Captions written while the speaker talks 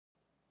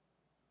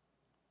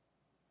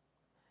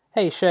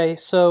Hey Shay,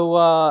 so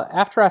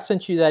after I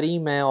sent you that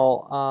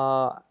email,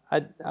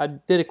 I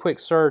did a quick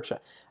search. I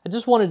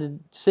just wanted to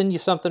send you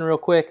something real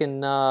quick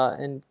and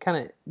kind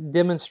of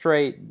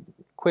demonstrate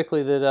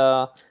quickly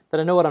that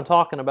I know what I'm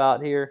talking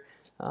about here.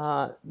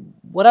 Uh,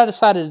 what I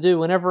decided to do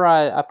whenever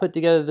I put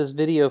together this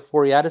video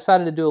for you, I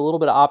decided to do a little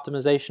bit of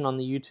optimization on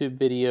the YouTube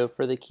video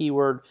for the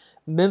keyword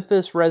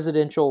Memphis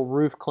Residential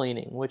Roof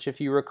Cleaning, which if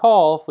you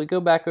recall, if we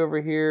go back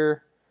over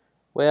here,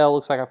 well,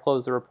 looks like I've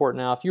closed the report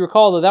now. If you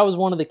recall, though, that was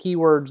one of the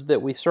keywords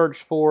that we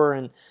searched for,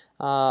 and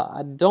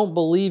I don't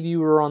believe you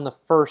were on the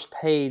first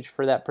page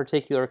for that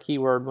particular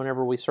keyword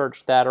whenever we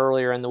searched that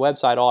earlier in the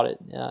website audit,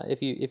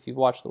 if you've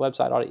watched the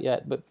website audit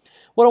yet. But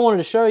what I wanted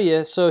to show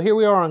you, so here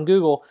we are on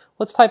Google.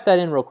 Let's type that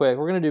in real quick.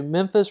 We're going to do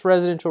Memphis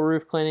Residential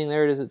Roof Cleaning.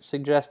 There it is. It's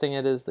suggesting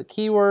it as the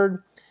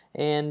keyword,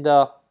 and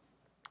so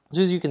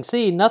as you can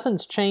see,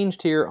 nothing's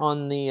changed here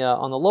on the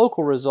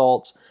local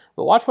results.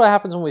 But watch what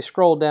happens when we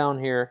scroll down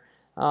here.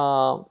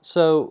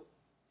 So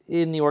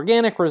in the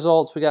organic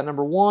results, we got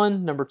number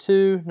 1, number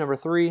 2, number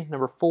 3,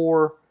 number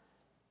 4,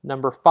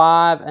 number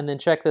 5, and then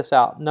check this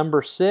out,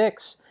 number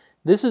 6.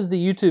 This is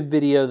the YouTube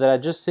video that I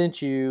just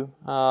sent you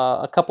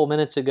a couple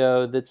minutes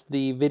ago. That's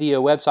the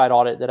video website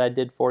audit that I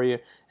did for you.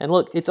 And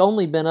look, it's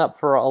only been up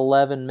for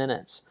 11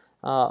 minutes,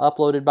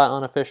 uploaded by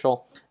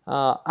Unofficial.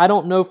 I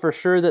don't know for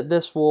sure that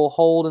this will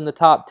hold in the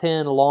top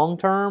 10 long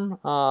term,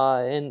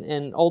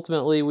 and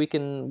ultimately we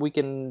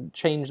can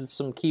change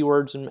some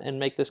keywords and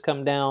make this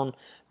come down.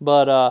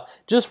 But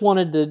just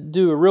wanted to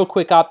do a real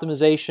quick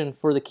optimization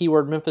for the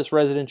keyword Memphis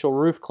Residential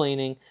Roof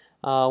Cleaning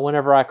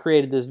whenever I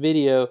created this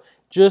video,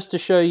 just to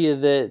show you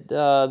that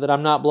that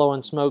I'm not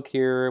blowing smoke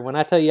here. When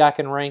I tell you I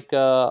can rank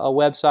a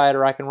website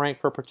or I can rank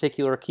for a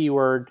particular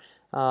keyword,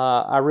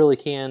 I really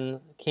can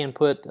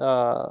put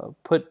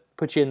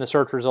you in the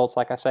search results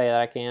like I say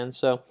that I can.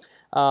 So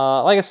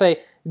like I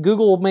say,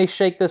 Google may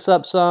shake this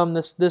up some.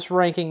 This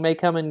ranking may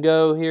come and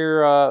go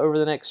here over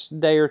the next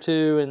day or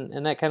two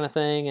and that kind of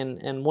thing.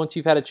 And once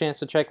you've had a chance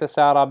to check this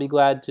out, I'll be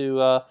glad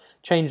to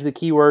change the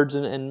keywords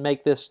and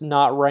make this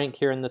not rank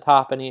here in the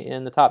top 10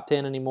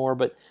 anymore.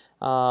 But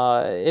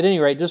at any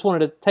rate, just wanted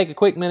to take a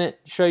quick minute,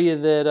 show you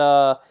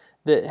that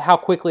how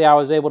quickly I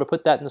was able to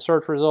put that in the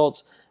search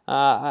results.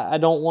 I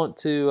don't want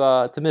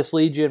to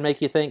mislead you and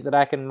make you think that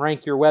I can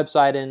rank your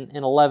website in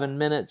 11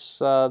 minutes.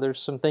 There's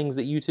some things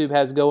that YouTube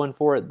has going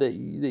for it that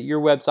your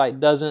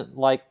website doesn't,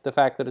 like the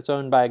fact that it's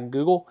owned by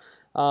Google.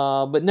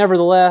 But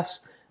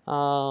nevertheless,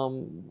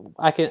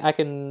 I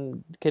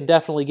can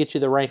definitely get you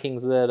the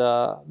rankings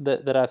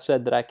that I've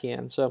said that I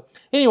can. So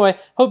anyway,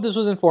 hope this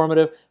was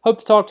informative. Hope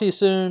to talk to you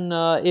soon.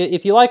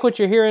 If you like what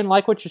you're hearing,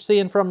 like what you're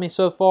seeing from me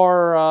so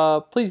far,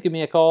 please give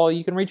me a call.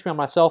 You can reach me on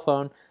my cell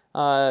phone.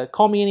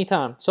 Call me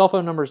anytime. Cell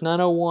phone number is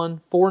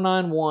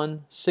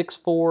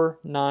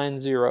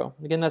 901-491-6490.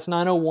 Again, that's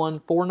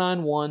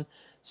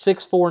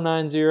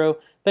 901-491-6490.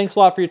 Thanks a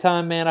lot for your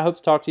time, man. I hope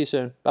to talk to you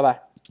soon.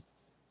 Bye-bye.